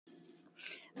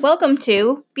Welcome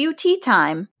to Beauty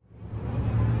Time.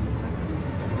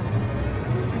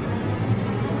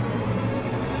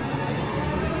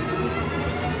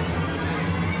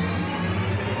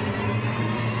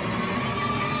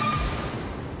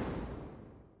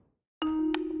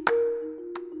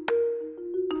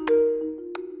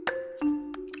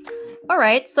 All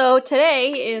right, so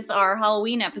today is our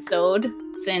Halloween episode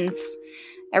since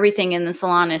everything in the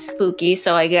salon is spooky,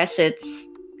 so I guess it's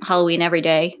Halloween every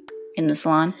day in the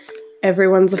salon.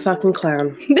 Everyone's a fucking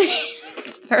clown.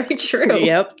 It's very true.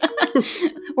 Yep.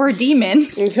 Or a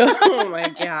demon. Oh my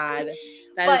god.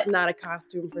 That is But- not a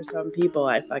costume for some people,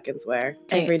 I fucking swear.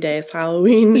 Hey. Every day is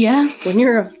Halloween. Yeah. When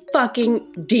you're a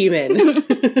fucking demon.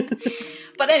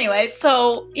 But anyway,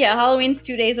 so yeah, Halloween's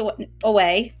 2 days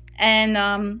away.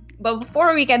 And but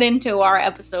before we get into our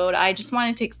episode, I just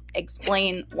wanted to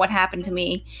explain what happened to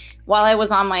me while I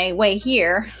was on my way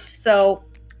here. So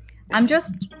I'm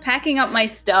just packing up my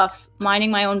stuff, minding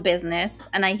my own business,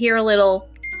 and I hear a little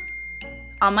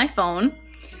on my phone.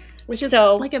 Which is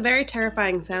So- like a very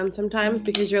terrifying sound sometimes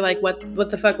because you're like, what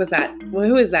the fuck was that? Well,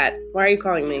 who is that? Why are you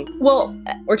calling me? Well,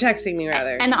 Or texting me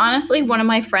rather. and honestly, one of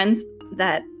my friends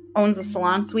that owns a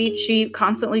salon suite, she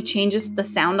constantly changes the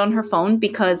sound on her phone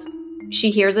because she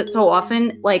hears it so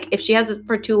often. Like if she has it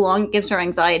for too long, it gives her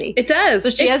anxiety. It does. So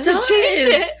she has to change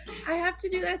it. I have to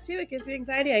do that too. It gives me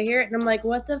anxiety. I hear it and I'm like,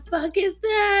 what the fuck is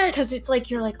that? Because it's like,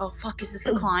 you're like, oh, fuck, is this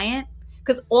a client?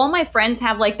 Because all my friends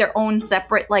have like their own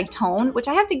separate like tone, which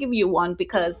I have to give you one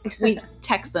because we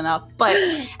text enough. But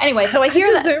anyway, so I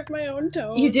hear that. deserve my own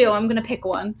tone. You do. I'm going to pick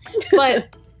one.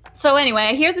 But so anyway,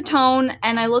 I hear the tone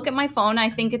and I look at my phone. I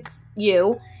think it's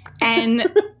you. And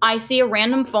I see a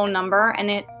random phone number and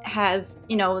it has,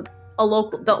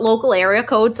 the local area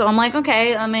code. So I'm like,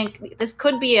 okay, I mean, this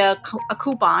could be a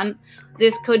coupon.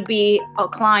 This could be a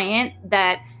client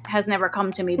that has never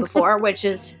come to me before, which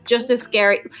is just as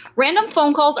scary. Random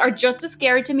phone calls are just as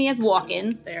scary to me as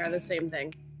walk-ins, They are the same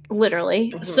thing.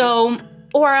 literally. Mhm. So,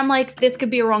 or I'm like, this could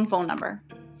be a wrong phone number.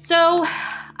 So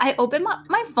I open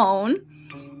my phone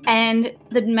and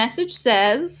the message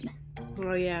says,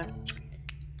 Oh yeah.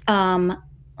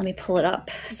 let me pull it up.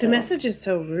 The message is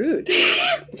so rude.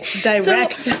 It's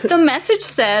direct. So the message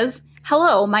says,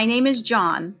 hello, my name is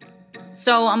John.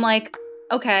 So I'm like,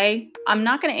 okay, I'm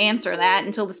not going to answer that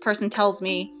until this person tells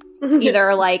me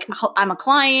either like I'm a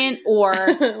client or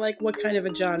like, what kind of a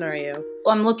John are you?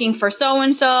 I'm looking for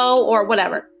so-and-so or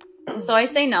whatever. So I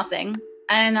say nothing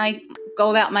and I go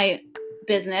about my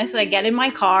business. I get in my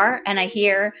car and I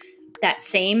hear that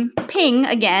same ping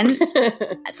again.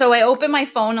 So I open my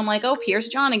phone. I'm like, oh, here's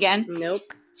John again. Nope.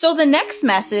 So the next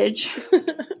message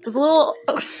was a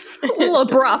little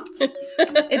abrupt.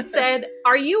 It said,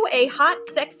 are you a hot,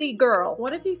 sexy girl?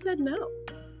 What if you said no?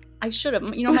 I should have.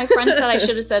 My friend said I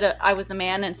should have said I was a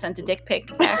man and sent a dick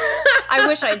pic back. I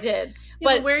wish I did.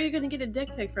 But where are you going to get a dick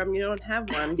pic from? You don't have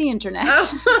one. the internet.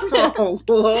 Oh,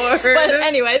 Lord. But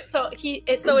anyway, so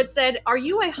it said, are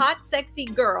you a hot, sexy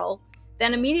girl?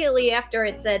 Then immediately after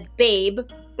it said, babe.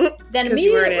 Then 'Cause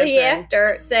you weren't immediately answering.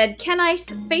 after said, can I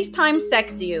FaceTime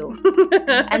sex you?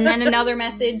 And then another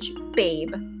message,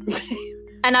 babe.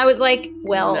 And I was like,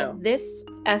 well, No. this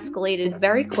escalated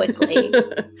very quickly.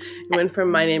 You went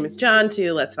from my name is John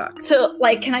to let's fuck. So,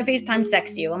 like, can I FaceTime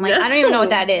sex you? I'm like, I don't even know what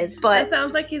that is, That but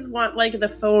sounds like like the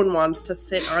phone wants to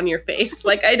sit on your face.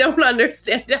 Like, I don't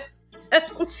understand how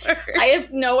that works. I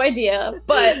have no idea.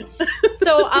 But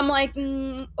so I'm like,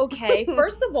 okay,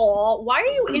 first of all, why are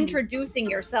you introducing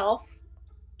yourself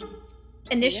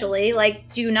initially?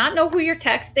 Like, do you not know who you're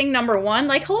texting? Number one,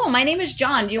 like, hello, my name is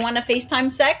John. Do you want to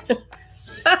FaceTime sex?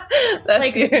 That's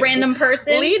Like, your- random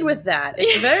person? Lead with that.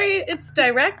 It's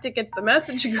direct. It gets the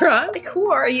message across. Like,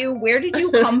 who are you? Where did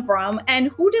you come from? And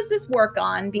who does this work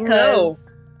on?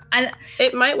 Because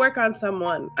It might work on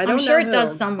someone. I don't I'm sure know it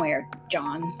does who. somewhere,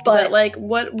 John. But But like,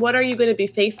 what are you going to be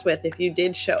faced with if you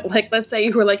did show? Like, let's say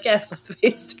you were like, yes, let's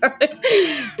FaceTime.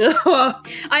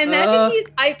 I imagine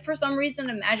I for some reason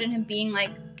imagine him being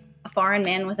like a foreign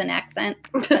man with an accent.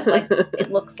 That, like,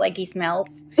 it looks like he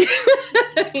smells.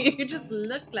 You just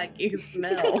look like you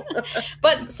smell.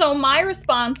 But so my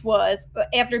response was,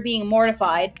 after being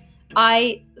mortified,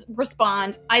 I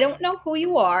respond, I don't know who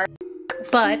you are,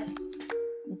 but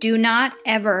do not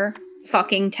ever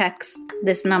fucking text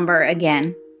this number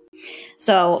again.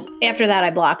 So after that, I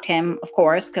blocked him, of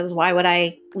course, because why would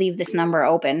I leave this number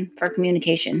open for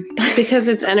communication? Because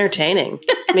it's entertaining.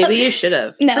 Maybe you should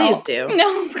have. No. Please do.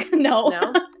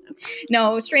 No.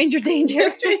 No, stranger danger.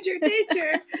 Stranger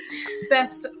danger.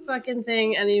 Best fucking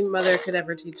thing any mother could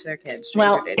ever teach their kids.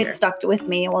 Well, Danger. it stuck with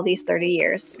me all these 30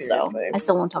 years, Seriously. so I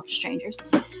still won't talk to strangers.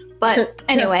 But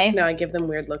anyway. No, I give them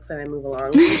weird looks and I move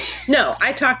along. No,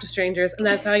 I talk to strangers, and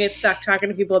that's how I get stuck talking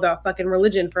to people about fucking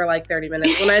religion for like 30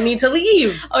 minutes when I need to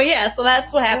leave. Oh, yeah. So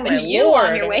that's what happened my to you Lord.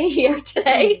 on your way here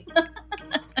today.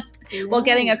 While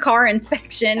getting a car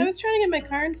inspection. I was trying to get my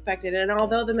car inspected, and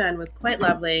although the man was quite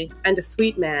lovely and a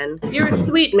sweet man, you're a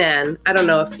sweet man. I don't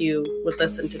know if you would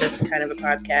listen to this kind of a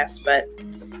podcast, but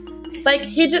like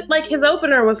he just like his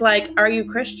opener was like, "Are you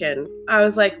Christian?" I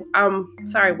was like,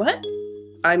 sorry, what?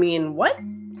 I mean, what?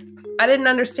 I don't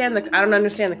understand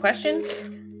the question.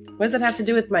 What does it have to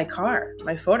do with my car,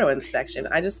 my photo inspection?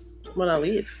 I just want to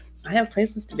leave. I have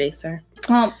places to be, sir.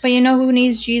 Well, but you know who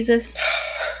needs Jesus?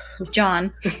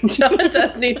 John. John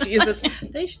does need Jesus.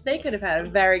 They could have had a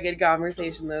very good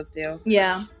conversation, those two.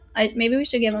 Yeah. Maybe we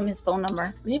should give him his phone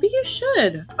number. Maybe you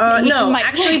should. He No, might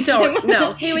actually text don't. him.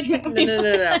 No, he would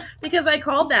no. Because I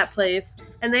called that place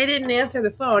and they didn't answer the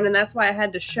phone, and that's why I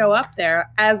had to show up there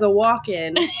as a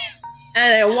walk-in.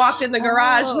 And I walked in the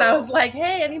garage and I was like,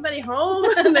 "Hey, anybody home?"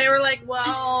 And they were like,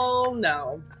 "Well,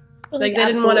 no." Like they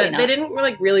didn't want to. They didn't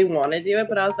like really want to do it,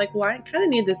 but I was like, "Well, I kind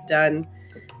of need this done."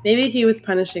 Maybe he was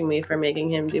punishing me for making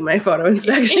him do my photo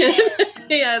inspection.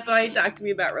 Yeah, so he talked to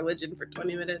me about religion for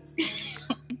 20 minutes.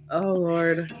 Oh,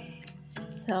 Lord.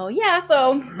 So, yeah,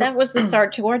 that was the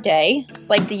start to our day. It's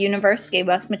like the universe gave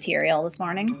us material this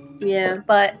morning. Yeah,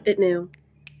 but it knew.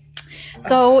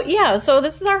 So, yeah, so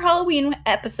this is our Halloween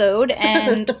episode.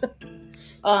 And,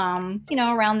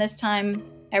 around this time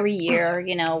every year,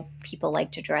 people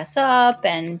like to dress up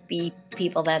and be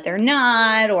people that they're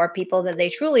not, or people that they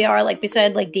truly are, like we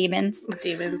said, like demons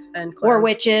and clowns. Or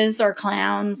witches or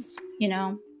clowns,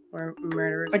 or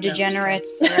murderers or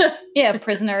degenerates or,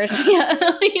 prisoners.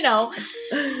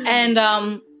 And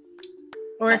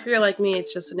or if you're like me,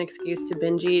 it's just an excuse to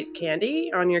binge eat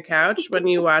candy on your couch when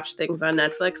you watch things on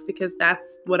Netflix, because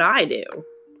that's what I do.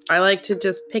 I like to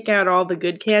just pick out all the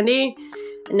good candy,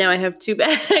 and now I have 2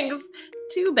 bags.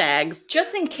 2 bags.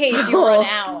 Just in case you run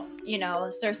out,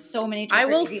 there's so many I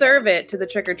will serve it to the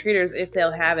trick-or-treaters if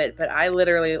they'll have it, but I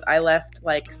left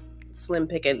like slim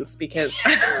pickings because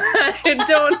I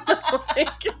don't know. Like,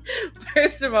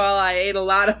 first of all, I ate a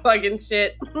lot of fucking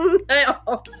shit. I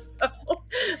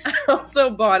also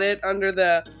bought it under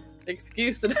the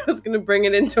excuse that I was going to bring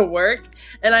it into work,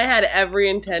 and I had every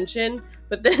intention.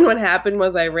 But then what happened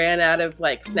was I ran out of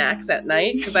like snacks at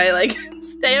night because I like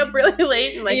stay up really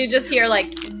late and like you just hear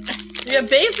like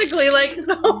basically like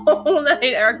the whole night.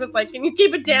 Eric was like, "Can you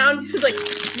keep it down?" He's like,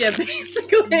 "Yeah,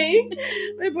 basically."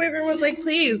 My boyfriend was like,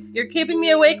 "Please, you're keeping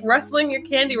me awake, rustling your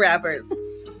candy wrappers."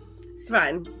 It's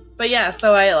fine. But yeah,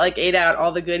 so I like ate out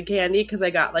all the good candy because I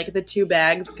got like the 2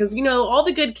 bags, because all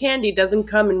the good candy doesn't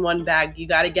come in one bag. You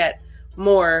got to get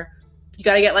more. You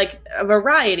gotta get, like, a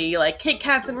variety. Like, Kit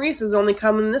Kats and Reese's only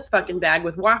come in this fucking bag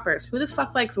with Whoppers. Who the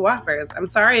fuck likes Whoppers? I'm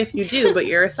sorry if you do, but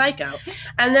you're a psycho.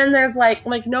 And then there's, like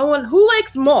no one... Who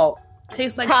likes malt?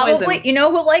 Tastes like poison. Probably. You know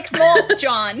who likes malt?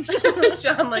 John.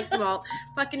 John likes malt.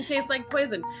 Fucking tastes like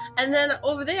poison. And then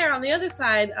over there, on the other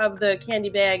side of the candy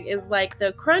bag, is, like,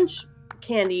 the Crunch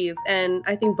candies, and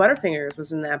I think Butterfingers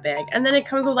was in that bag. And then it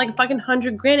comes with like fucking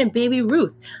 100 grand and Baby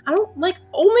Ruth. I don't like,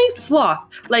 only Sloth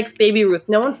likes Baby Ruth.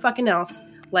 No one fucking else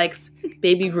likes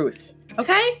Baby Ruth.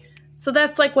 Okay? So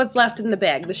that's like what's left in the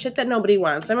bag. The shit that nobody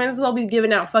wants. I might as well be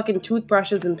giving out fucking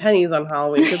toothbrushes and pennies on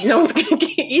Halloween because no one's gonna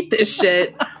eat this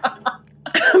shit.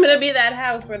 I'm gonna be that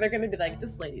house where they're gonna be like,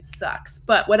 "This lady sucks,"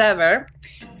 but whatever.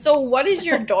 So what is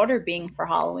your daughter being for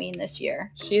Halloween this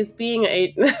year? She's being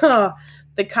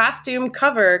the costume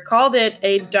cover called it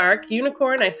a dark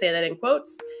unicorn. I say that in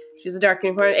quotes. She's a dark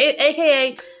unicorn,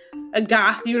 aka a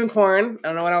goth unicorn. I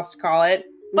don't know what else to call it.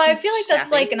 But I feel like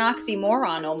that's like an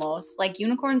oxymoron almost. Like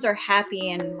unicorns are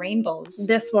happy and rainbows.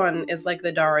 This one is like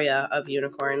the Daria of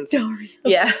unicorns. Daria.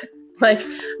 Yeah. Like,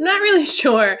 I'm not really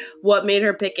sure what made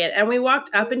her pick it. And we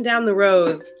walked up and down the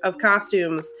rows of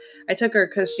costumes. I took her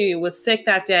because she was sick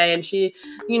that day and she,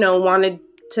 wanted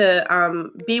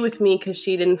to be with me because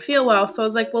she didn't feel well. So I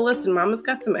was like, well, listen, Mama's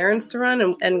got some errands to run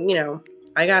and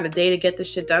I got a day to get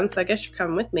this shit done. So I guess you're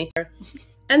coming with me.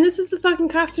 And this is the fucking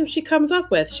costume she comes up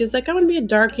with. She's like, I want to be a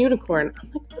dark unicorn.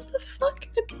 I'm like, what the fuck?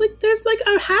 Like, there's like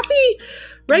a happy,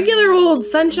 regular old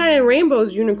sunshine and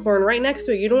rainbows unicorn right next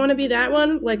to it. You don't want to be that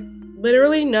one? Like,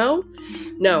 literally, no?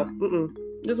 No.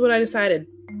 This is what I decided.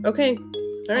 Okay.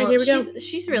 All right, here we go.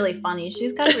 She's really funny.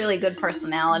 She's got a really good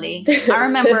personality. I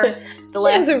remember She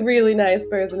has a really nice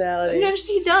personality. No,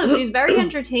 she does. She's very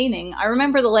entertaining. I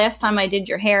remember the last time I did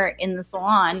your hair in the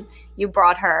salon, you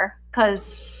brought her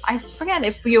because I forget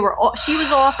if she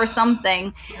was off or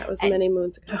something. That was many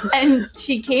moons ago. And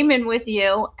she came in with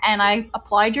you, and I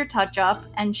applied your touch-up,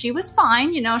 and she was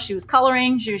fine. She was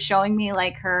coloring. She was showing me,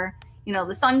 like, her,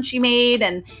 the sun she made,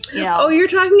 and, Oh, you're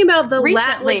talking about the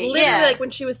recently, literally, yeah. like, when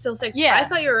she was still 6. Yeah. I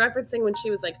thought you were referencing when she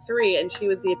was, like, 3, and she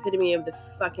was the epitome of the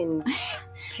fucking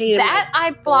pain. That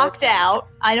I blocked out.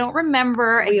 I don't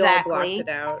remember exactly. We all blocked it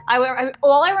out.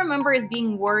 All I remember is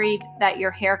being worried that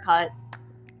your haircut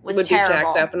would be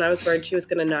jacked up, and I was worried she was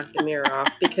going to knock the mirror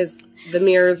off because the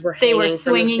mirrors were hanging. They were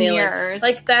swinging from the mirrors.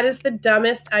 Like, that is the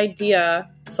dumbest idea,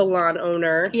 salon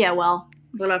owner. Yeah, well,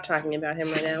 we're not talking about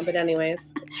him right now, but anyways.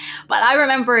 But I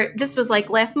remember this was like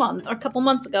last month or a couple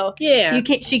months ago. Yeah.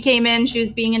 She came in. She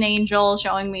was being an angel,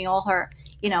 showing me all her,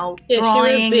 drawings. She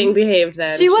was being behaved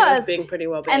then. She was being pretty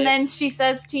well behaved. And then she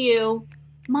says to you,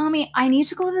 "Mommy, I need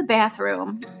to go to the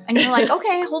bathroom." And you're like,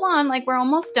 "Okay, hold on. Like, we're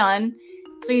almost done."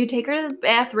 So you take her to the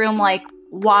bathroom, like,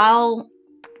 while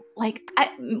you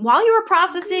were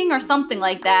processing or something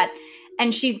like that.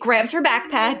 And she grabs her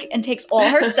backpack and takes all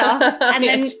her stuff. And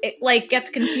then it, like, gets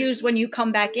confused when you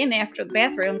come back in after the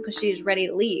bathroom because she's ready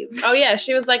to leave. Oh, yeah.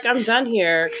 She was like, "I'm done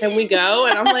here. Can we go?"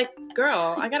 And I'm like,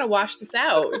 "Girl, I got to wash this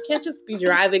out. You can't just be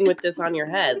driving with this on your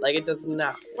head. Like, it does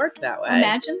not work that way."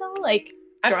 Imagine, though, like,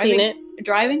 I've seen it.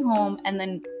 Driving home and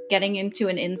then getting into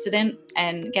an incident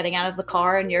and getting out of the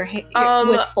car and your hair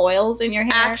with foils in your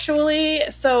hair. Actually,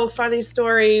 so funny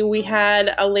story. We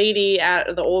had a lady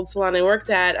at the old salon I worked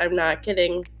at. I'm not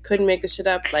kidding. Couldn't make this shit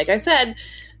up. Like I said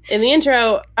in the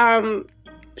intro,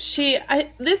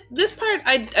 this part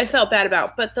I felt bad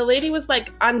about, but the lady was like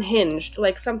unhinged.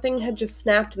 Like something had just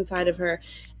snapped inside of her.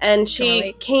 And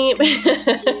she came,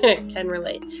 can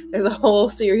relate. There's a whole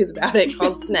series about it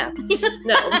called Snap.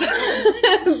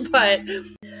 No, but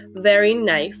very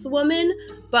nice woman,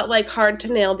 but like hard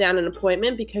to nail down an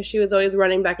appointment because she was always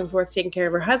running back and forth taking care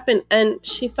of her husband. And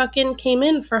she fucking came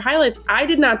in for highlights. I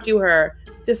did not do her.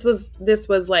 This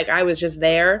was like, I was just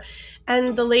there.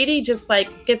 And the lady just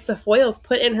like gets the foils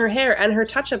put in her hair and her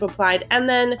touch-up applied. And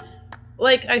then,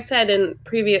 like I said in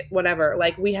previous whatever,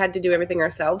 like we had to do everything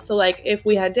ourselves. So like if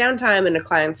we had downtime and a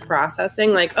client's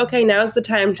processing, like, okay, now's the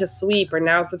time to sweep or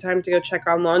now's the time to go check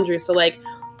on laundry. So like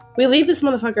we leave this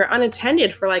motherfucker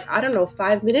unattended for like, I don't know,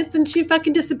 5 minutes and she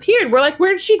fucking disappeared. We're like,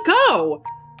 where'd she go?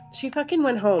 She fucking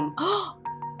went home.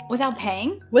 Without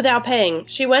paying? Without paying.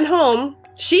 She went home.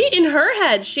 She, in her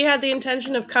head, she had the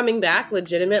intention of coming back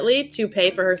legitimately to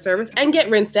pay for her service and get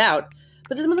rinsed out.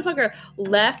 But this motherfucker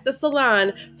left the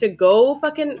salon to go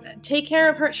fucking take care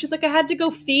of her. She's like, I had to go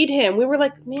feed him. We were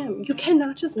like, ma'am, you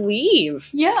cannot just leave.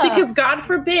 Yeah. Because God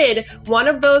forbid one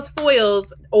of those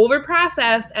foils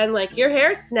over-processed and like your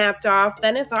hair snapped off,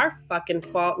 then it's our fucking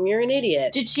fault and you're an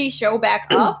idiot. Did she show back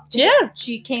up? Yeah.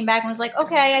 She came back and was like,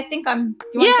 okay, I think you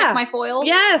want to check my foils?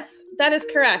 Yes, that is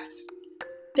correct.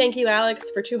 Thank you, Alex,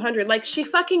 for 200. Like, she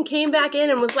fucking came back in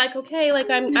and was like, okay, like,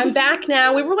 I'm back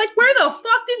now. We were like, where the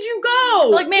fuck did you go?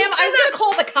 Like, ma'am, I was going to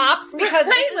call the cops because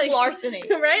this is like, larceny.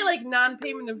 Right? Like,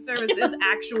 non-payment of service is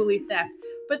actually theft.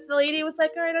 But the lady was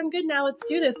like, all right, I'm good now. Let's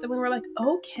do this. And we were like,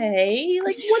 okay.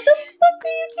 Like, what the fuck do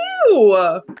you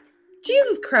do?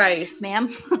 Jesus Christ.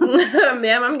 Ma'am?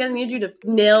 Ma'am, I'm going to need you to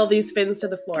nail these fins to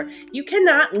the floor. You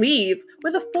cannot leave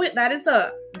with a foil. That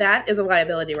is a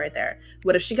liability right there.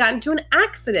 What if she got into an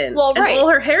accident? Well, right. And all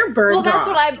her hair burned off?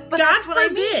 That's what I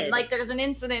forbid. mean. Like, there's an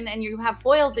incident and you have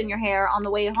foils in your hair on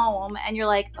the way home and you're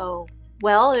like, oh,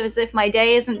 well, it was if my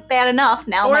day isn't bad enough.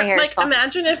 Now my hair's like, fucked.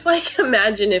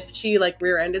 imagine if she like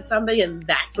rear-ended somebody and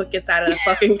that's what gets out of the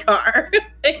fucking car.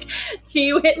 Like,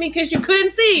 you hit me because you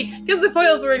couldn't see because the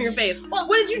foils were in your face. Well,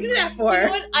 what did you do that for? You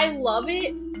know what? I love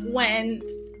it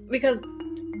because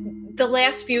the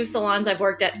last few salons I've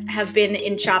worked at have been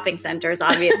in shopping centers,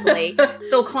 obviously.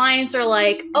 So clients are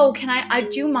like, oh,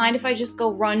 do you mind if I just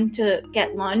go run to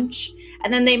get lunch?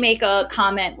 And then they make a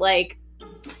comment like,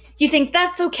 you think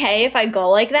that's okay if I go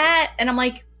like that? And I'm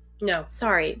like, no,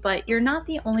 sorry, but you're not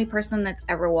the only person that's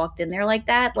ever walked in there like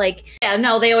that. Like, yeah,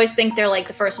 no, they always think they're like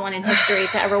the first one in history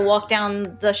to ever walk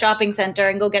down the shopping center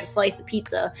and go get a slice of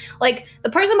pizza. Like, the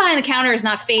person behind the counter is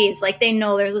not phased. Like, they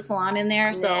know there's a salon in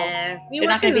there, so they're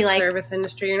not going to be like, service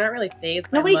industry. You're not really phased.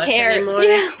 Nobody cares.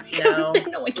 Anymore. Yeah, no,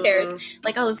 no one cares.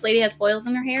 Like, oh, this lady has foils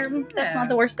in her hair. That's not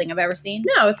the worst thing I've ever seen.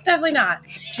 No, it's definitely not.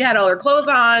 She had all her clothes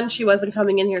on. She wasn't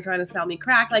coming in here trying to sell me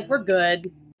crack. Like, we're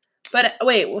good. But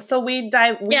wait, so we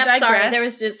digress.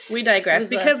 Sorry, we digress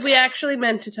because we actually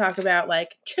meant to talk about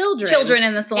like children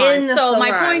in the salon. So my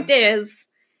point is,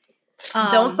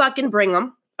 don't fucking bring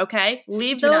them. Okay,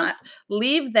 leave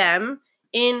them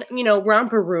in,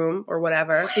 romper room or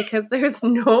whatever, because there's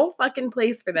no fucking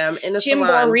place for them in a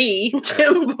salon.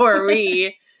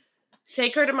 Gymboree.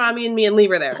 Take her to mommy and me and leave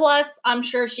her there. Plus, I'm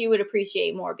sure she would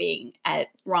appreciate more being at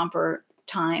romper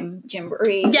time,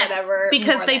 Gymboree, whatever.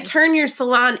 Because they turn your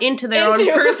salon into their own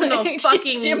personal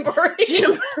fucking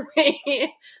Gymboree.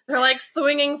 They're like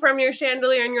swinging from your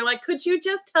chandelier and you're like, could you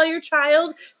just tell your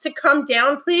child to come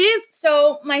down, please?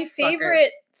 So my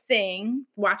favorite thing.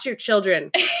 Watch your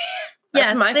children.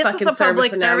 Yes, my this fucking is a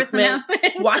public service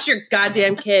announcement. Watch your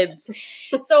goddamn kids.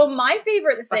 So my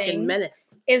favorite thing fucking menace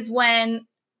is when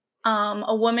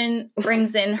a woman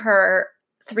brings in her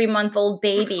 3-month-old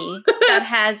baby that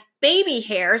has baby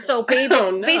hair. So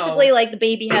basically, like the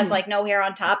baby has like no hair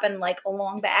on top and like a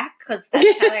long back because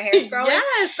that's how their hair's growing.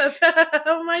 Yes, that's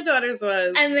how my daughter's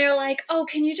was. And they're like, "Oh,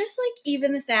 can you just like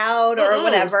even this out or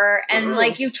whatever?" And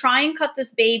like you try and cut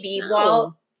this baby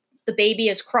while the baby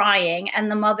is crying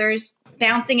and the mother's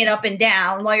bouncing it up and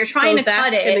down while you're trying to cut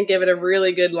it. That's going to give it a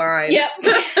really good line. Yep.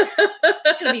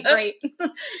 It's going to be great.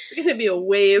 It's going to be a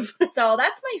wave. So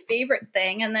that's my favorite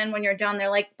thing. And then when you're done, they're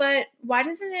like, but why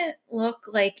doesn't it look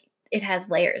like it has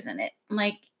layers in it? I'm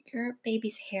like, your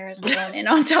baby's hair isn't going in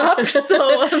on top.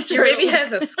 So your baby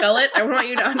has a skullet. I want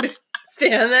you to understand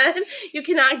that. You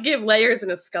cannot give layers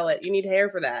in a skullet. You need hair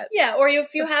for that. Yeah, or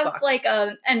if you have like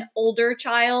an older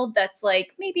child that's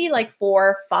like maybe like 4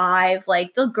 or 5,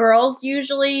 like the girls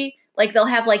usually like they'll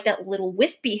have like that little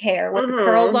wispy hair with the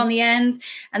curls on the end,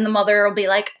 and the mother will be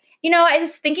like, I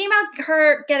was thinking about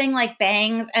her getting like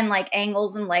bangs and like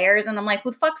angles and layers, and I'm like, who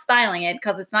the fuck's styling it?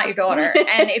 Because it's not your daughter.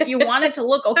 And if you want it to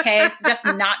look okay, I suggest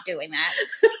not doing that.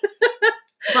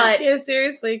 But yeah,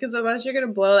 seriously, because unless you're gonna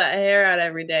blow that hair out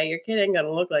every day, your kid ain't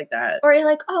gonna look like that. Or you're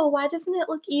like, oh, why doesn't it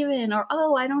look even? Or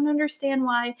oh, I don't understand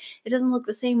why it doesn't look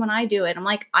the same when I do it. I'm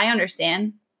like, I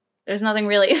understand. There's nothing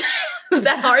really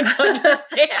that hard to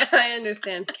understand. I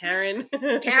understand, Karen.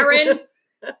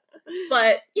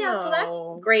 But yeah, so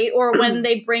that's great. Or when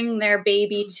they bring their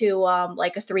baby to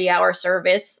like a 3-hour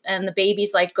service and the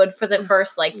baby's like good for the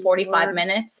first like 45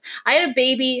 minutes. I had a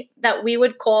baby that we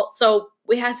would call, so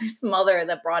we had this mother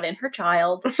that brought in her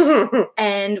child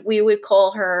and we would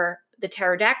call her the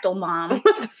pterodactyl mom.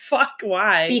 What the fuck?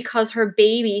 Why? Because her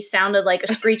baby sounded like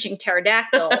a screeching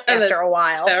pterodactyl after a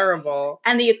while. Terrible.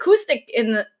 And the acoustic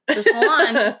in the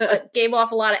salon gave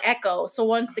off a lot of echo. So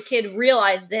once the kid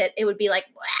realized it, it would be like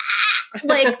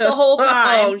the whole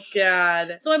time. Oh,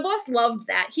 God. So my boss loved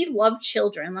that. He loved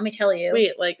children, let me tell you.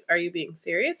 Wait, like, are you being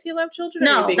serious? He loved children?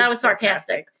 No, that was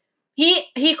sarcastic.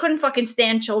 He couldn't fucking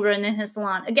stand children in his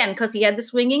salon. Again, because he had the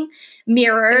swinging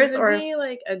mirrors. Isn't he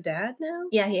like a dad now?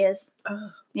 Yeah, he is. Oh,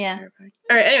 yeah. Terrifying.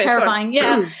 All right, anyways, terrifying.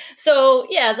 Yeah. So,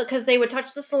 yeah, because they would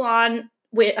touch the salon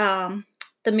with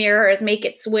the mirrors, make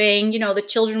it swing. The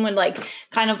children would like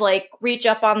kind of like reach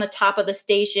up on the top of the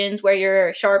stations where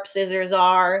your sharp scissors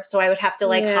are. So I would have to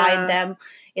like hide them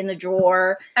in the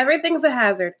drawer. Everything's a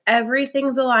hazard.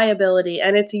 Everything's a liability.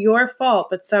 And it's your fault,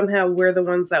 but somehow we're the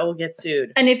ones that will get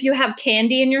sued. And if you have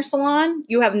candy in your salon,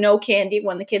 you have no candy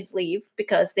when the kids leave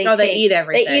because they eat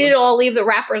everything. They eat it all, leave the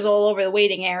wrappers all over the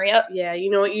waiting area. Yeah, you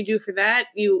know what you do for that?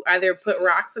 You either put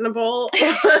rocks in a bowl. They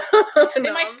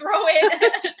might throw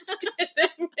it. Just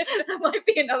kidding. That might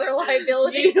be another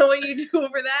liability. You know what you do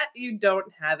for that? You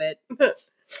don't have it.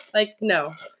 Like,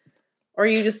 no. Or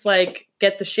you just like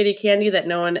get the shitty candy that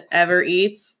no one ever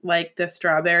eats, like the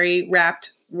strawberry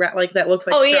wrapped, like that looks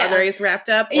like strawberries wrapped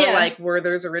up, or like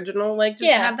Werther's Original. Like,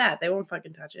 just have that. They won't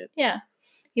fucking touch it. Yeah.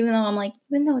 Even though I'm like,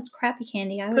 even though it's crappy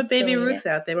candy, I would put Baby still Ruth's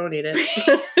out. They won't eat it.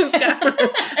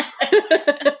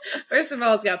 First of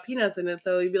all, it's got peanuts in it,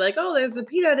 so you'd be like, oh, there's a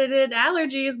peanut in it,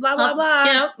 allergies, blah blah blah.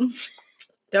 Yep.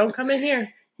 Don't come in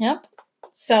here. Yep.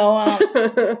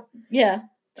 So, yeah.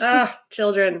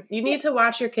 Children, you need to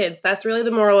watch your kids. That's really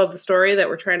the moral of the story that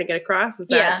we're trying to get across, is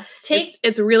that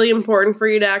it's really important for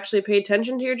you to actually pay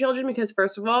attention to your children, because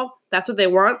first of all, that's what they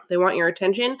want. They want your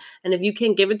attention. And if you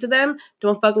can't give it to them,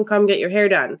 don't fucking come get your hair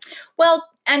done. Well,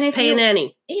 and if pay a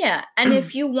nanny. Yeah. And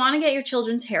if you want to get your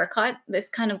children's hair cut, this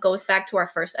kind of goes back to our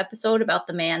first episode about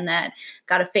the man that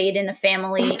got a fade in a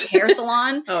family hair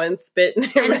salon. Oh, and spit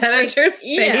in your manager's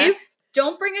face.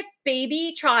 Don't bring a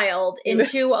baby child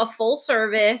into a full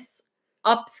service,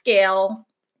 upscale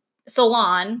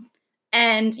salon.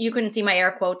 And you couldn't see my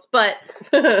air quotes, but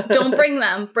don't bring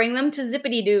them. Bring them to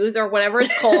Zippity Doos or whatever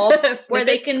it's called, where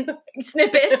they can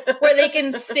where they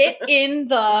can sit in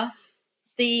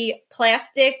the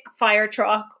plastic fire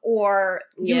truck or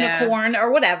unicorn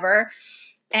or whatever.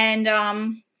 And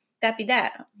that'd be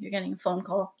that. You're getting a phone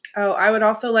call. Oh, I would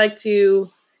also like to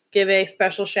give a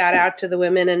special shout out to the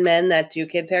women and men that do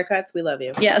kids' haircuts. We love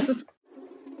you. Yes.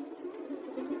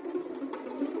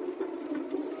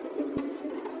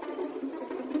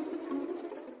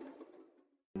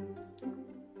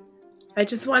 I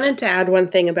just wanted to add one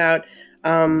thing about,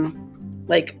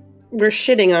 like, we're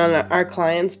shitting on our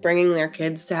clients bringing their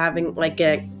kids to having, like,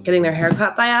 getting their hair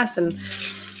cut by us, and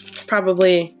it's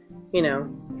probably, you know,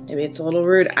 maybe it's a little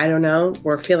rude. I don't know.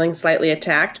 We're feeling slightly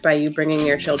attacked by you bringing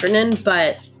your children in,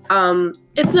 but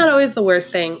it's not always the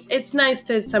worst thing. It's nice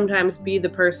to sometimes be the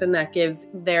person that gives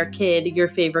their kid, your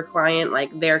favorite client,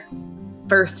 like, their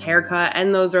first haircut,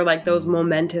 and those are, like, those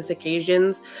momentous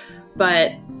occasions,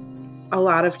 but a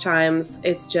lot of times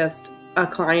it's just a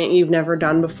client you've never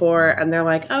done before, and they're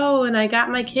like, oh, and I got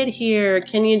my kid here,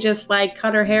 can you just, like,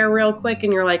 cut her hair real quick?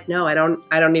 And you're like, no, I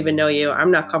don't even know you, I'm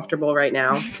not comfortable right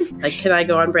now, like, can I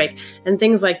go on break? And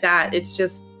things like that. It's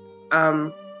just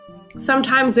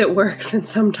sometimes it works and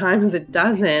sometimes it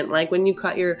doesn't. Like, when you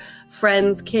cut your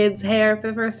friend's kid's hair for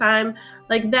the first time,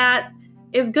 like, that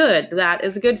is good. That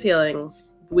is a good feeling.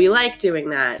 We like doing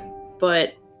that,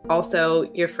 but also,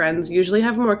 your friends usually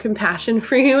have more compassion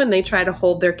for you and they try to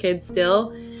hold their kid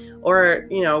still, or,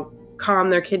 you know,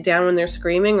 calm their kid down when they're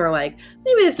screaming, or like,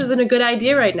 maybe this isn't a good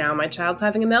idea right now. My child's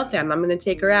having a meltdown. I'm going to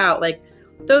take her out. Like,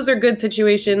 those are good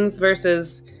situations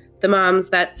versus the moms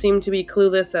that seem to be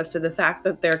clueless as to the fact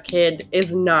that their kid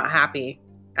is not happy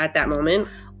at that moment.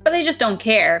 Or they just don't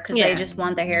care because they just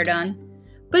want their hair done.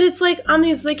 But it's like on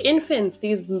these, like, infants,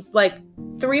 these, like,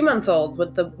 3-month-olds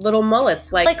with the little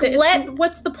mullets. Like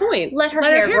what's the point? Let her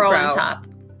hair grow on top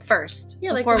first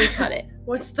before we cut it.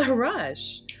 What's the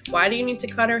rush? Why do you need to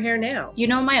cut her hair now? You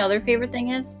know what my other favorite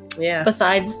thing is? Yeah.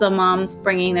 Besides the moms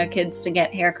bringing their kids to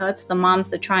get haircuts, the moms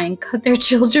that try and cut their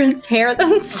children's hair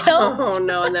themselves. Oh,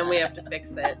 no, and then we have to fix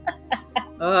it.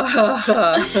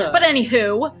 But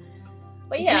anywho...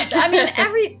 But yeah, I mean,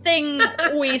 everything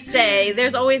we say,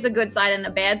 there's always a good side and a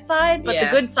bad side, but the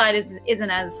good side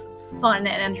isn't as fun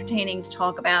and entertaining to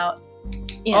talk about.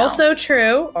 You know. Also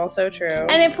true.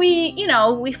 And if we, you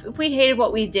know, if we hated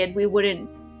what we did, we wouldn't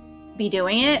be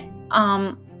doing it.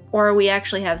 Or we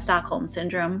actually have Stockholm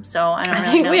Syndrome, so I don't really know.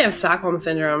 I think we have Stockholm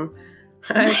Syndrome.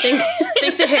 I think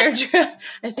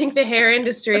the hair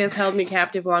industry has held me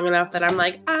captive long enough that I'm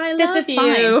like, I love this is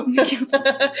you. Fine.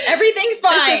 Everything's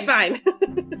fine. This is fine.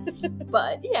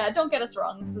 But yeah, don't get us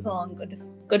wrong. This is all good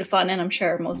fun, and I'm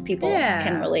sure most people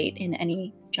can relate in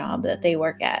any job that they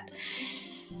work at.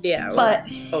 Yeah, well, but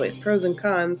always pros and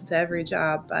cons to every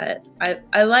job. But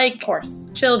I like, of course,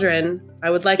 children.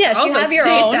 I would like to also you have your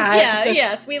state own. That. Yeah,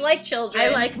 yes, we like children. I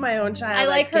like my own child. I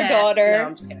like her daughter. No,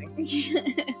 I'm just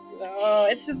kidding. No,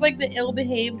 it's just like the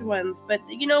ill-behaved ones. But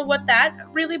you know what that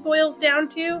really boils down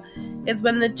to is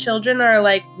when the children are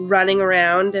like running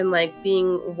around and like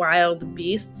being wild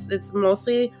beasts. It's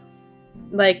mostly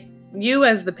like you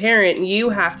as the parent, you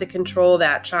have to control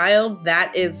that child.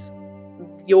 That is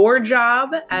your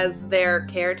job as their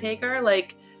caretaker.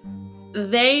 Like,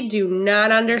 they do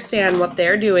not understand what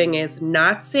they're doing is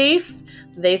not safe.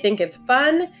 They think it's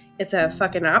fun. It's a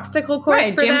fucking obstacle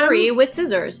course for them. Jamboree with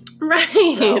scissors.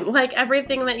 Right. So. Like,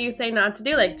 everything that you say not to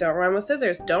do. Like, don't run with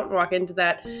scissors. Don't walk into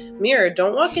that mirror.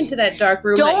 Don't walk into that dark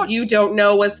room that you don't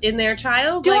know what's in there,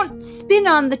 child. Don't spin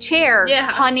on the chair,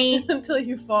 honey. Until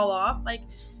you fall off. Like,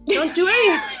 don't do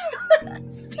any of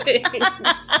those things.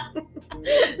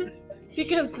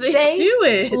 Because they do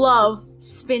it. Love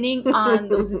spinning on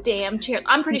those damn chairs.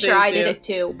 I'm pretty sure I did it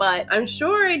too, but... I'm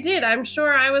sure I did. I'm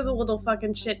sure I was a little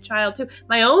fucking shit child too.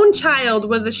 My own child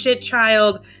was a shit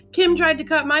child. Kim tried to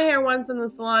cut my hair once in the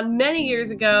salon many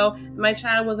years ago. My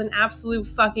child was an absolute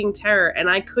fucking terror, and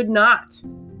I could not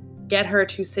get her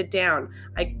to sit down.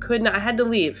 I could not. I had to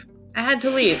leave.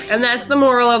 And that's the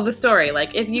moral of the story.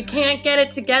 Like, if you can't get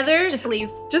it together... Just leave.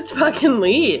 Just fucking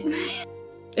leave.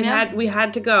 We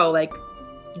had to go, like,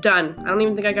 done. I don't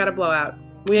even think I got a blowout.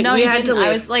 We had to leave.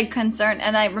 I was, like, concerned,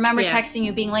 and I remember texting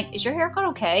you being like, is your haircut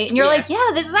okay? And you're like, yeah,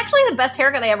 this is actually the best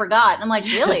haircut I ever got. And I'm like,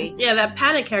 really? Yeah, that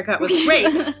panic haircut was great.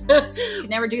 You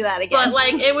never do that again. But,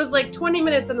 like, it was, like, 20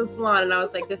 minutes in the salon, and I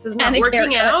was like, this is not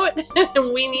working out.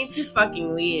 We need to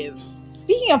fucking leave.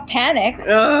 Speaking of panic.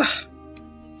 Ugh.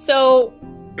 So,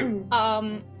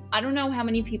 I don't know how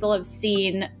many people have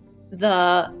seen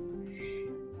the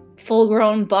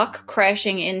full-grown buck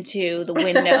crashing into the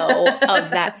window of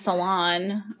that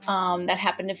salon that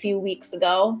happened a few weeks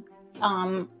ago.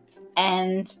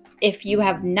 And if you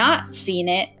have not seen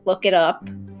it, look it up.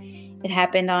 It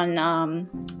happened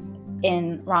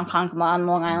in Ronkonkoma on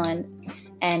Long Island.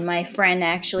 And my friend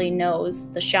actually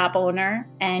knows the shop owner,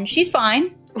 and she's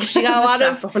fine. She got a lot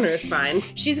of shop owner is fine.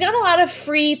 She's got a lot of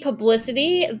free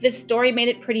publicity. This story made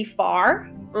it pretty far.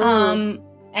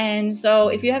 And so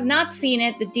if you have not seen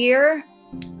it, the deer,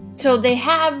 so the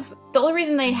only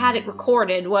reason they had it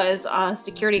recorded was a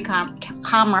security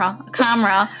camera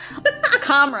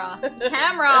camera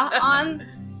on,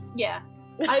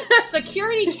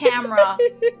 security camera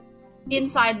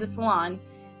inside the salon.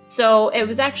 So it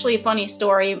was actually a funny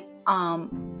story.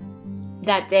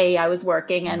 That day I was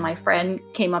working and my friend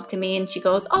came up to me and she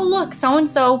goes, "Oh, look,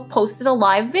 so-and-so posted a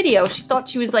live video." She thought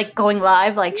she was like going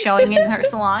live, like showing in her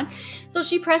salon. So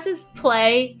she presses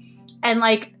play and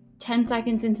like 10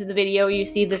 seconds into the video, you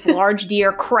see this large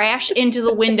deer crash into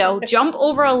the window, jump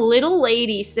over a little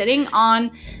lady sitting on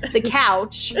the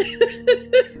couch,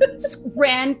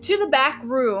 ran to the back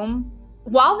room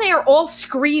while they are all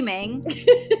screaming.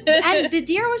 And the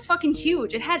deer was fucking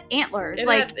huge. It had antlers.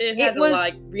 It was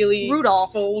like really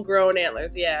Rudolph, full-grown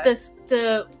antlers. Yeah.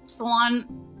 The salon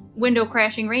window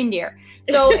crashing reindeer.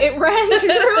 So it ran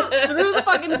through the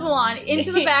fucking salon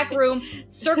into the back room,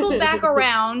 circled back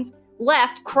around,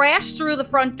 left, crashed through the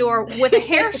front door with a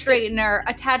hair straightener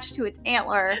attached to its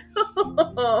antler.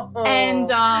 And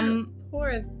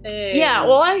poor thing. Yeah,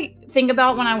 all I think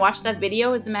about when I watch that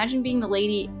video is imagine being the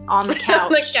lady on the couch.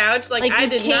 On the couch, like I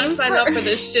did not sign up for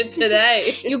this shit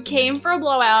today. You came for a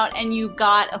blowout and you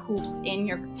got a hoof in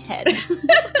your head.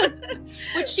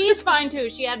 Which she is fine too.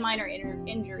 She had minor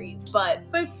injuries, but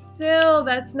still,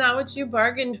 that's not what you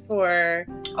bargained for.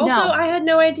 Also, No. I had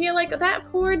no idea, like, that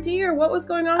poor deer, what was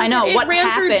going on? I know, it what ran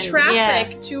happened, through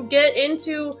traffic to get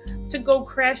to go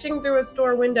crashing through a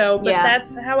store window, but Yeah.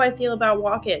 that's how I feel about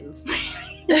walk-ins.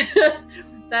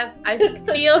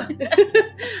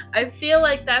 I feel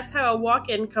like that's how a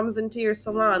walk-in comes into your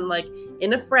salon, like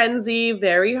in a frenzy,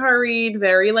 very hurried,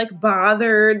 very like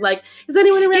bothered, like, is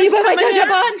anyone around? Can you put my hair? touch-up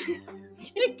on?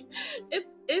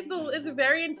 It's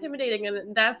very intimidating,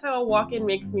 and that's how a walk-in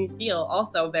makes me feel.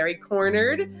 Also, very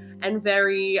cornered and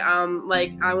very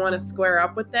like I want to square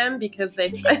up with them because I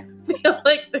feel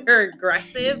like they're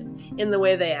aggressive in the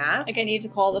way they ask. Like I need to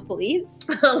call the police?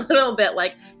 A little bit,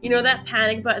 like, you know that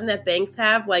panic button that banks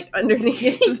have, like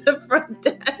underneath the front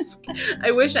desk.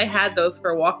 I wish I had those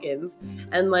for walk-ins,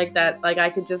 and like that, like I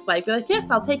could just like be like, yes,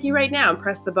 I'll take you right now, and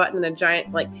press the button, and a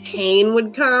giant like cane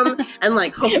would come and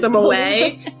like hook them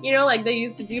away. You know, like they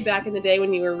used to do back in the day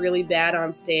when you were really bad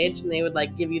on stage, and they would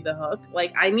like give you the hook.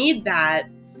 Like I need that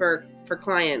for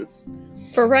clients.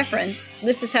 For reference,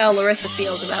 this is how Larissa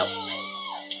feels about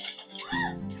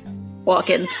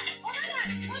walk-ins.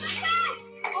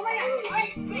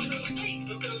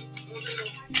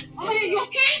 You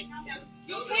okay?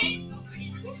 You okay?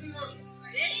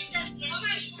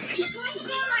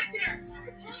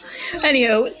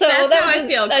 Anywho, so that's how I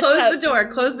feel. that's Close how- the door.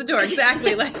 Close the door.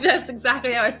 Exactly. Like that's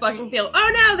exactly how I fucking feel.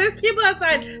 Oh no, there's people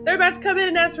outside. They're about to come in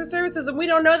and ask for services, and we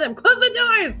don't know them. Close the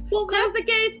doors. Well, Close the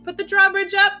gates. Put the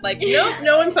drawbridge up. Like nope,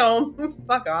 no one's home.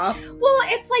 Fuck off. Well,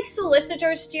 it's like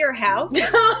solicitors to your house,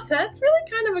 That's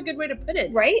really kind of a good way to put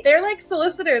it. right? They're like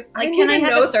solicitors. Like, I can need I a have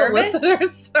no a service?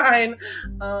 solicitor sign.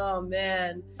 Oh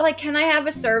man. Like, can I have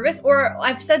a service? Or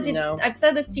I've said No.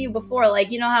 this to you before.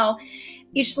 Like, you know how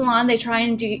each salon they try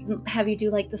and have you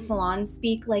do like the salon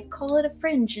speak, like call it a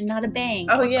fringe and not a bang.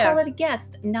 Oh, or yeah. call it a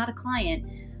guest, not a client.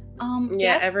 Yeah,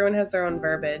 guest- everyone has their own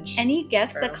verbiage. Any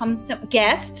guest True. that comes to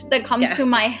Guest.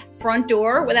 my front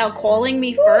door without calling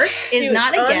me first is Dude,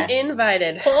 not a guest.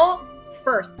 uninvited. Call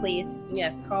first, please.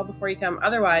 Yes, call before you come.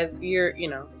 Otherwise, you're,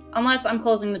 Unless I'm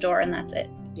closing the door and that's it.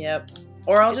 Yep.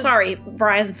 Or I'll just. Sorry,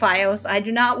 Verizon Fios, I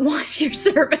do not want your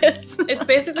service. It's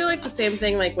basically like the same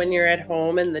thing, like when you're at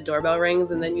home and the doorbell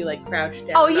rings, and then you like crouch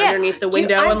down Oh, yeah. underneath the Dude,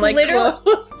 window I've and like literally-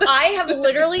 close. I have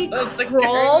literally Close the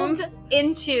crawled curtains.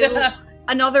 into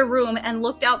another room and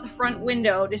looked out the front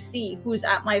window to see who's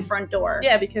at my front door.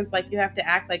 Yeah, because like you have to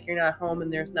act like you're not home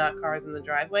and there's not cars in the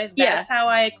driveway. That's Yeah. how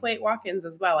I equate walk-ins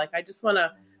as well. Like I just want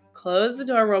to close the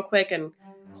door real quick and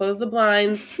close the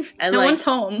blinds and No like one's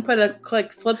home. flip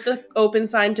the open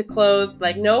sign to close.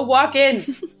 Like no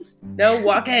walk-ins. No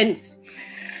walk-ins.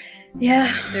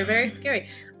 Yeah. They're very scary.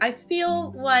 I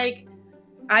feel like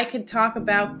I could talk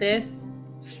about this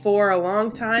for a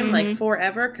long time, like Mhm.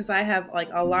 forever, because I have like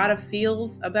a lot of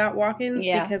feels about walk-ins.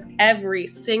 Yeah. Because every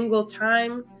single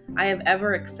time I have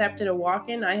ever accepted a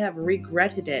walk-in, I have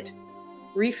regretted it.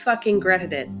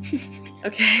 Re-fucking-gretted it.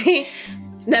 Okay?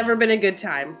 It's never been a good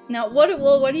time. Now, what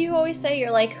do you always say? You're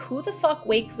like, who the fuck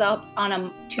wakes up on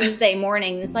a Tuesday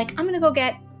morning and is like, I'm gonna go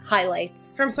get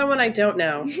highlights? From someone I don't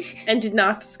know and did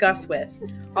not discuss with.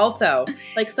 Also,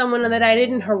 like someone that I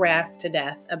didn't harass to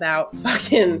death about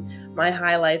fucking my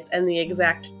highlights and the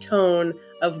exact tone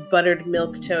of buttered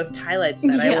milk toast highlights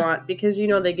that I Yeah. want, because you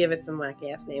know they give it some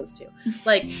wacky ass names too.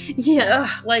 Like, Yeah.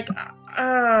 I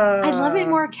I love it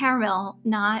more caramel,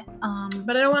 not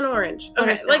but I don't want orange.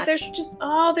 Okay, Butterscotch. like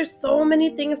there's so many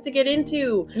things to get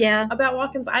into yeah. about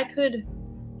walk-ins. I could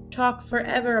talk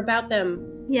forever about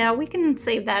them. Yeah, we can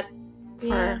save that for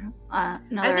Yeah.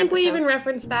 another I think we episode. even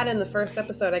referenced that in the first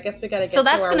episode. I guess we gotta get So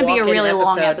that's going to be a really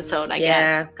long episode, I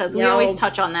Yeah. guess, because we always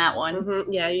touch on that one.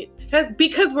 Mm-hmm. Yeah,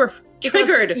 because we're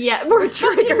triggered. Yeah, we're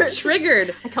triggered.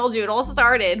 Triggered. I told you it all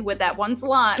started with that one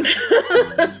salon.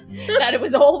 That it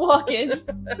was all walk-ins.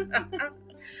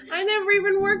 I never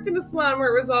even worked in a salon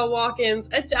where it was all walk-ins.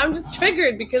 I'm just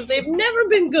triggered because they've never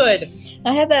been good.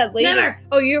 I had that lady. Never.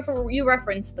 Oh, you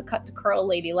referenced the cut to curl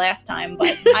lady last time,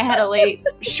 but I had a lady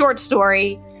short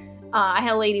story. I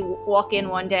had a lady walk in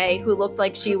one day who looked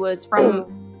like she was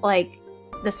from like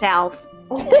the South,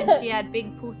 and she had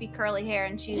big poofy curly hair,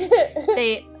 and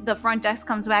the front desk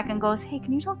comes back and goes, "Hey,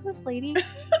 can you talk to this lady?"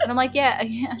 And I'm like,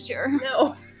 "Yeah, sure."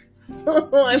 No.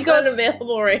 I'm She goes-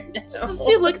 unavailable right now. So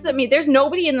she looks at me. There's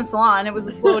nobody in the salon. It was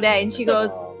a slow day, and she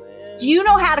goes, Oh, man. "Do you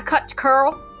know how to cut to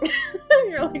curl?"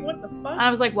 You're like, what the fuck? And I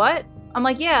was like, "What?" I'm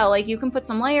like, "Yeah, like you can put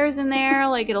some layers in there,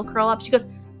 like it'll curl up." She goes,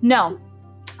 "No,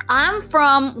 I'm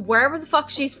from wherever the fuck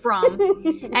she's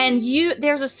from, and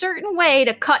there's a certain way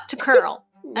to cut to curl."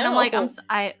 And I'm like,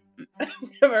 "I've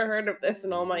never heard of this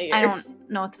in all my years. I don't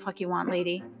know what the fuck you want,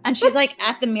 lady." And she's like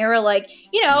at the mirror, like,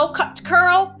 cut to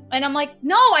curl. And I'm like,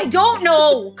 "No, I don't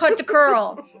know cut to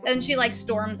curl." And she like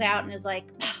storms out and is like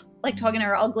talking to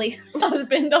her ugly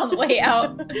husband on the way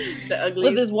out The ugly.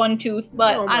 with his one tooth.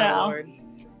 But Oh, I my don't know. Lord.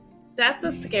 That's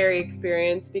a scary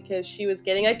experience because she was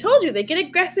getting. I told you they get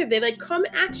aggressive. They like come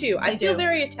at you. I They feel do.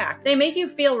 very attacked. They make you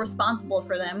feel responsible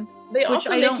for them. They which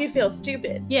also I make don't- you feel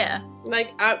stupid. Yeah. Like,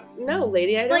 no,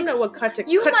 lady, I don't Like, know what cut to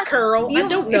you must- curl. you- I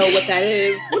don't know what that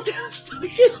is. What the fuck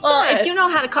is Well, that? if you know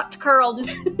how to cut to curl, just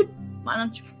why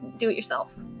don't you do it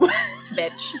yourself,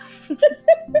 bitch?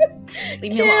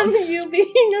 Leave me Kim, alone.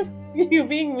 you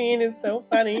being mean is so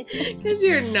funny because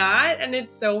you're not, and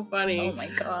it's so funny. Oh my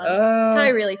god. That's how I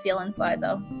really feel inside,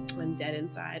 though. I'm dead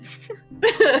inside.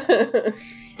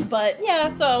 But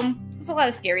yeah, so there's a lot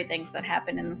of scary things that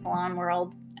happen in the salon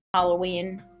world.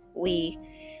 Halloween, we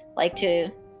like to,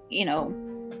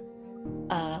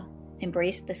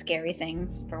 embrace the scary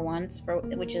things for once,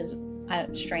 which is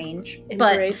strange.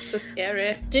 Embrace the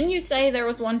scary. But didn't you say there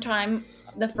was one time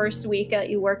the first week that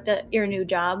you worked at your new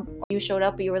job, you showed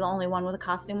up, but you were the only one with a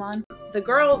costume on? The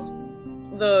girls,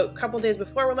 the couple days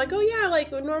before, were like, "Oh yeah,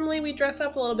 like normally we dress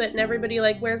up a little bit, and everybody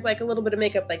like wears like a little bit of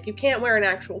makeup. Like you can't wear an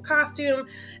actual costume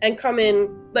and come in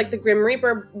like the Grim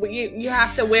Reaper. You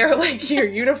have to wear like your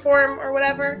uniform or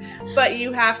whatever, but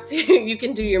you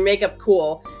can do your makeup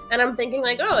cool." And I'm thinking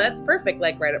like, "Oh, that's perfect,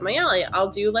 like right up my alley. I'll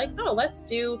do like, let's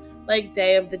do like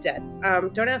Day of the Dead.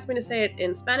 Don't ask me to say it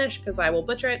in Spanish because I will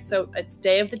butcher it. So it's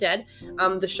Day of the Dead.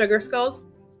 The sugar skulls,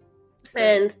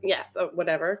 and yes,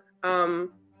 whatever.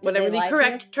 Whatever they the lie to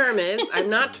correct term is, I'm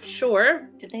not sure.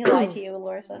 Did they lie to you,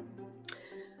 Larissa?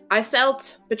 I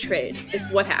felt betrayed is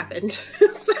what happened.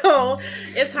 So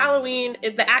it's Halloween,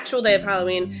 the actual day of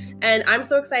Halloween, and I'm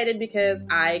so excited because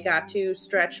I got to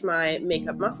stretch my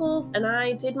makeup muscles and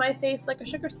I did my face like a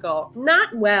sugar skull.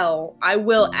 Not well, I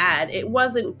will add. It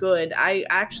wasn't good. I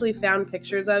actually found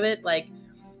pictures of it like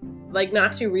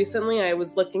not too recently. I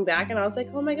was looking back and I was like,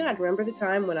 oh my god, remember the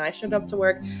time when I showed up to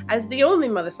work as the only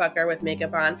motherfucker with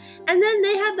makeup on? And then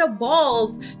they had the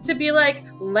balls to be like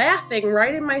laughing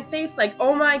right in my face, like,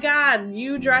 oh my god,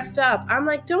 you dressed up. I'm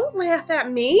like, don't laugh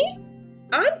at me.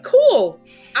 I'm cool.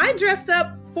 I dressed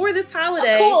up for this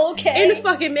holiday Okay. in a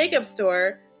fucking makeup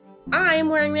store. I'm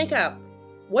wearing makeup.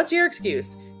 What's your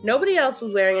excuse? Nobody else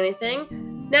was wearing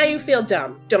anything. Now you feel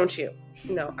dumb, don't you?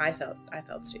 No, I felt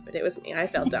stupid. It was me. I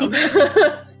felt dumb.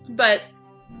 But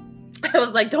I was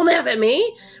like, don't laugh at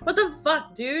me. What the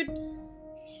fuck, dude?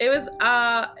 It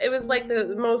was like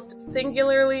the most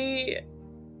singularly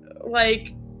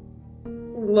like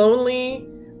lonely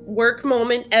work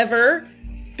moment ever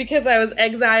because I was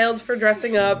exiled for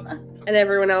dressing up and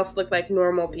everyone else looked like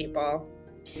normal people.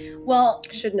 Well,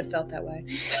 Shouldn't have felt that way.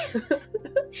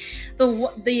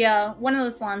 the one of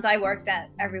the salons I worked at,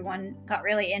 everyone got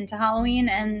really into Halloween,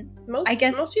 and I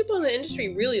guess most people in the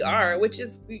industry really are, which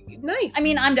is nice. I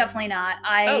mean, I'm definitely not.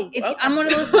 Okay. I'm one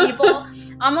of those people.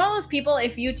 I'm one of those people.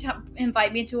 If you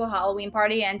invite me to a Halloween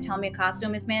party and tell me a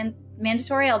costume is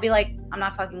mandatory, I'll be like, I'm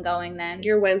not fucking going. Then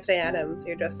You're Wednesday Addams.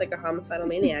 You're dressed like a homicidal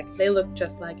maniac. They look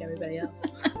just like everybody else.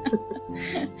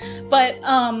 But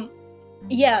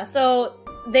yeah. So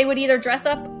they would either dress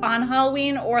up on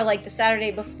Halloween or like the Saturday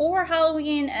before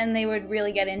Halloween, and they would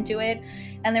really get into it.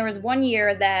 And there was one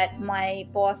year that my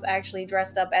boss actually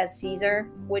dressed up as Caesar,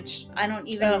 which I don't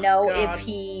even know God. if he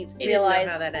He didn't know realized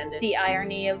how that ended. the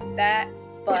irony of that.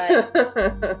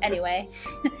 But anyway,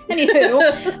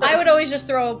 anywho, I would always just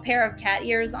throw a pair of cat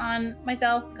ears on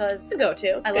myself because it's a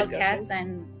go-to. It's I a good love go-to. cats,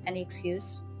 and any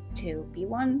excuse to be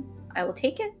one, I will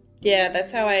take it. Yeah,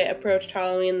 that's how I approached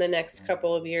Halloween the next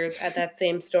couple of years at that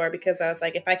same store, because I was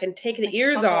like, if I can take the Like,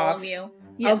 ears fuck all off, of you.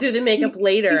 I'll do the makeup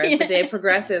later as the day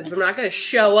progresses, but I'm not going to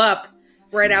show up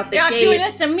right out the You're gate. not doing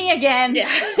this to me again. Yeah,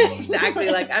 exactly.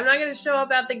 Like, I'm not going to show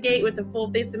up out the gate with the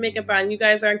full face of makeup on. You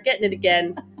guys aren't getting it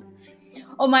again.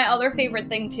 Oh, my other favorite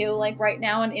thing too, like right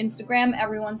now on Instagram,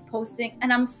 everyone's posting,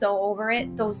 and I'm so over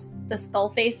it. The skull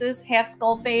faces, half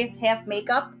skull face, half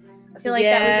makeup. I feel like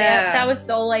that was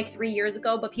so like 3 years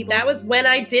ago, but people That was when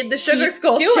I did the sugar keep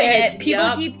skull doing shit. it. People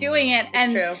Yup. keep doing it, It's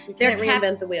and true. You they're can't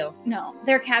reinvent the wheel. no,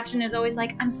 their caption is always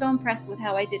like, "I'm so impressed with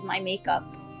how I did my makeup."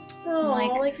 Oh,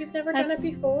 like, like you've never done it that's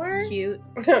before? Cute.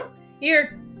 You're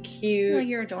Oh, cute.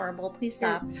 you're adorable. Please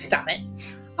stop. Stop it.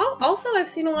 Oh, also, I've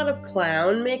seen a lot of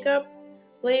clown makeup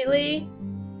lately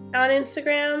on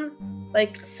Instagram.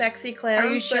 Like sexy clowns.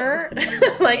 Are you sure?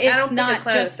 Like, It's I don't not think a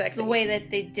clown is just sexy. the way that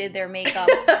they did their makeup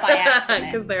by accident.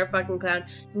 Because they're a fucking clown.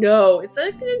 No, it's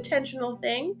like an intentional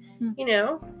thing. Hmm. You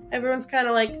know, everyone's kind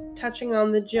of like touching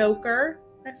on the Joker,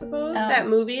 I suppose. Oh. That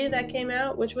movie that came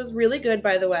out, which was really good,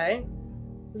 by the way.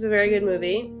 It was a very good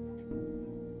movie.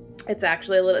 It's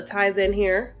actually it ties in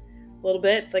here a little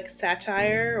bit. It's like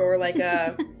satire or like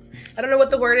a, I don't know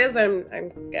what the word is. I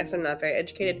guess I'm not very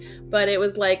educated, but it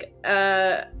was like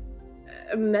a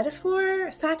metaphor,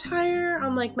 satire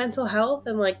on like mental health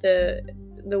and like the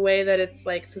way that it's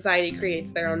like society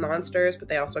creates their own monsters, but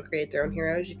they also create their own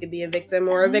heroes. You could be a victim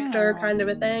or a victor, Oh. kind of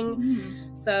a thing.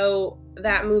 Mm. So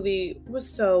that movie was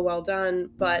so well done,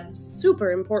 but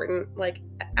super important. Like,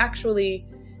 actually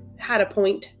had a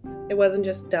point. It wasn't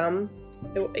just dumb.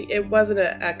 It wasn't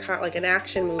like an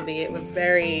action movie. It was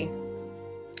very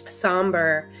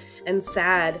somber and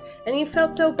sad, and you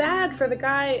felt so bad for the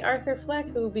guy Arthur Fleck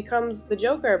who becomes the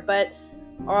Joker. But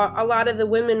a lot of the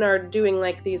women are doing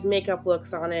like these makeup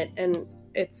looks on it, and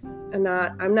I'm not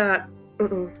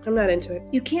into it.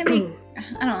 You can't make,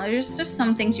 I don't know, there's just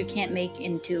some things you can't make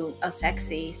into a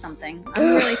sexy something.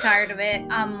 I'm really tired of it.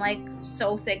 I'm like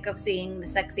so sick of seeing the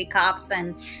sexy cops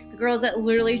and the girls that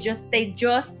literally just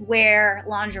wear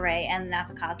lingerie and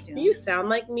that's a costume. You sound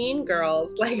like Mean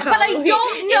Girls. Like, But I Halloween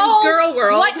don't in know Girl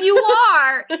World. what you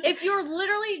are if you're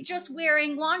literally just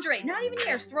wearing lingerie. Not even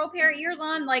ears. Throw a pair of ears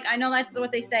on. Like, I know that's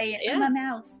what they say. Yeah. I'm a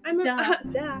mouse. I'm a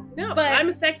Duh. No, But- I'm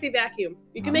a sexy vacuum.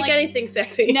 You can I'm make like, anything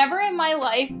sexy. Never in my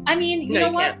life. I mean, you No, know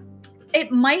you what? can't. It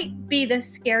might be the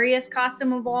scariest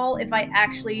costume of all if I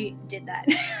actually did that.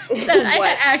 That I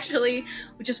What? actually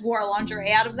just wore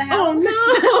lingerie out of the Oh house.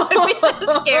 no! It would be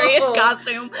the scariest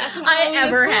costume That's what I Halloween is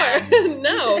ever for. had.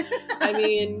 No, I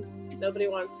mean, nobody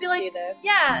wants Feel to like- see this.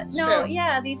 Yeah, It's no, true.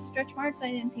 yeah, these stretch marks,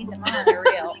 I didn't paint them on. They're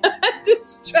real. These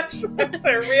stretch marks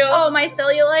are real. Oh, my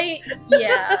cellulite?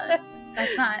 Yeah,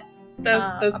 that's not.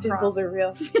 those a dimples are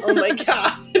real. Oh my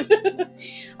god!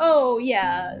 Oh,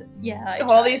 yeah, yeah.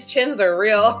 All these chins are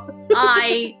real.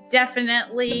 I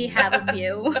definitely have a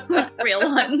few real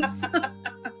ones.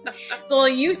 So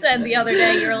you said the other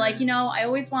day, you were like, I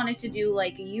always wanted to do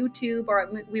like a YouTube,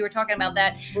 or we were talking about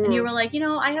that, and you were like,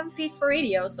 I have a face for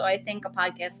radio, so I think a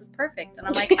podcast is perfect. And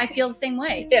I'm like, I feel the same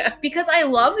way. Yeah, Because I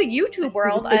love the YouTube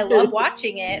world. I love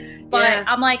watching it. But Yeah.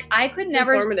 I'm like, I could it's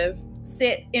never informative.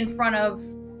 sit in front of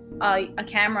a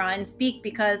camera and speak,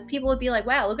 because people would be like,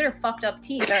 wow, look at her fucked up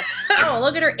teeth, or oh,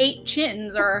 look at her 8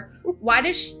 chins, or why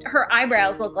does her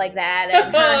eyebrows look like that,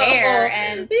 and her hair,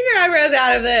 and Leave your eyebrows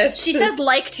out of this. she says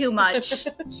like too much.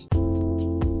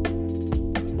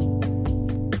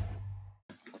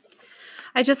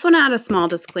 I just want to add a small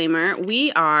disclaimer.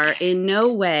 We are in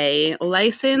no way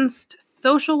licensed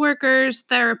social workers,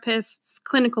 therapists,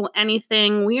 clinical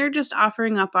anything. We are just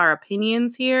offering up our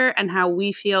opinions here and how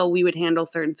we feel we would handle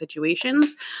certain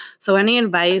situations. So any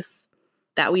advice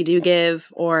that we do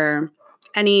give, or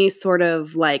any sort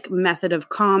of like method of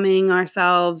calming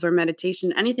ourselves or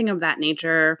meditation, anything of that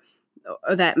nature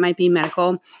that might be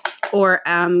medical or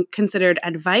considered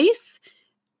advice,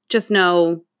 just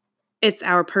know it's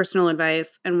our personal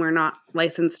advice and we're not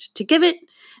licensed to give it.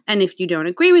 And if you don't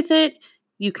agree with it,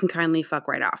 you can kindly fuck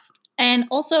right off. And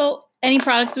also, any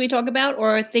products we talk about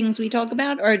or things we talk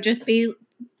about are just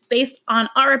based on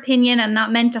our opinion and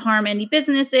not meant to harm any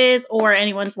businesses or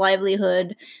anyone's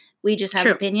livelihood. We just have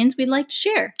True. opinions we'd like to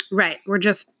share. Right.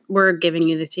 We're giving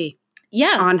you the tea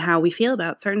Yeah. on how we feel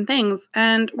about certain things.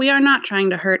 And we are not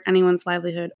trying to hurt anyone's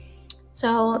livelihood.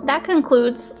 So that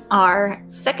concludes our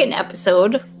second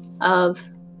episode of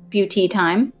Beauty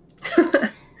Time.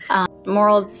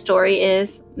 Moral of the story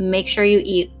is make sure you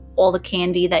eat all the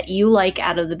candy that you like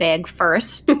out of the bag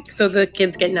first. So the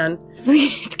kids get none. So you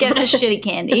get the shitty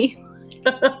candy.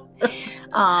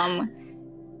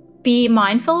 Be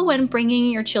mindful when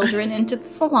bringing your children into the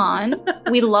salon.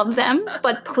 We love them,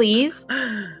 but please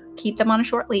keep them on a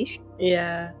short leash.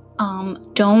 Yeah.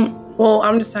 Don't. Well,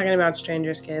 I'm just talking about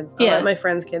strangers' kids. I'll let my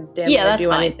friends' kids damn near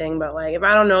do anything, but like if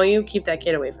I don't know you, keep that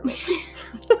kid away from me.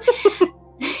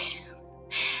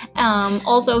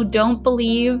 Also, don't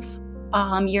believe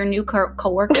your new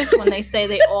coworkers when they say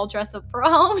they all dress up for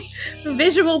Halloween.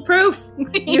 Visual proof.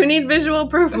 You need visual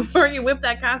proof before you whip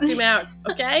that costume out,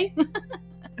 okay?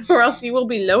 Or else you will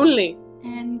be lonely.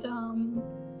 And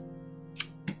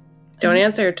don't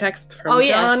answer texts from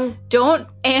John. Don't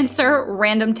answer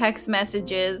random text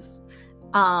messages.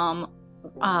 Don't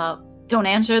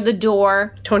answer the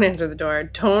door. Don't answer the door.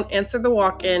 Don't answer the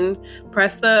walk-in.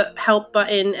 Press the help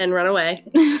button and run away.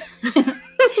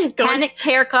 Panic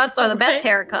haircuts are the best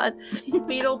haircuts.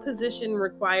 Fetal position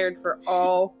required for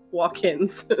all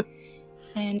walk-ins.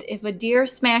 And if a deer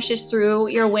smashes through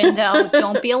your window,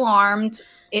 don't be alarmed.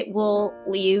 It will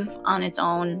leave on its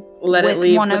own. Let it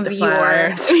leave one of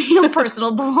your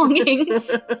personal belongings.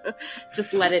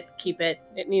 Just let it keep it.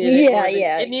 It needed it.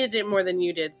 It needed it more than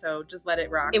you did, so just let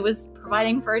it rock. It was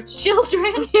providing for its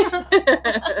children.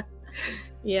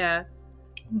 Yeah.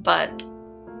 But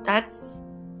that's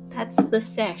the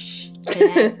sesh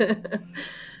today.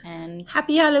 And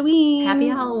happy Halloween. Happy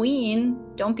Halloween.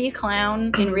 Don't be a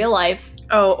clown in real life.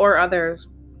 Oh, or others'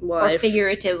 life. Or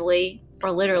figuratively,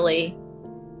 or literally.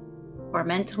 Or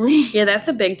mentally. Yeah, that's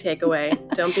a big takeaway.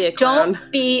 Don't be a clown.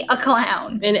 Don't be a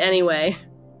clown. In any way.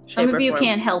 Some of you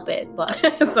can't help it, but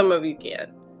some of you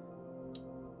can.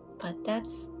 But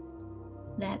that's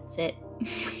it.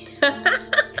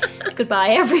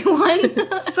 Goodbye, everyone.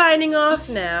 Signing off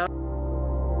now.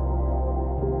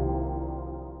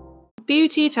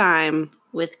 Beauty time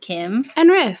with Kim and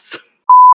Riss.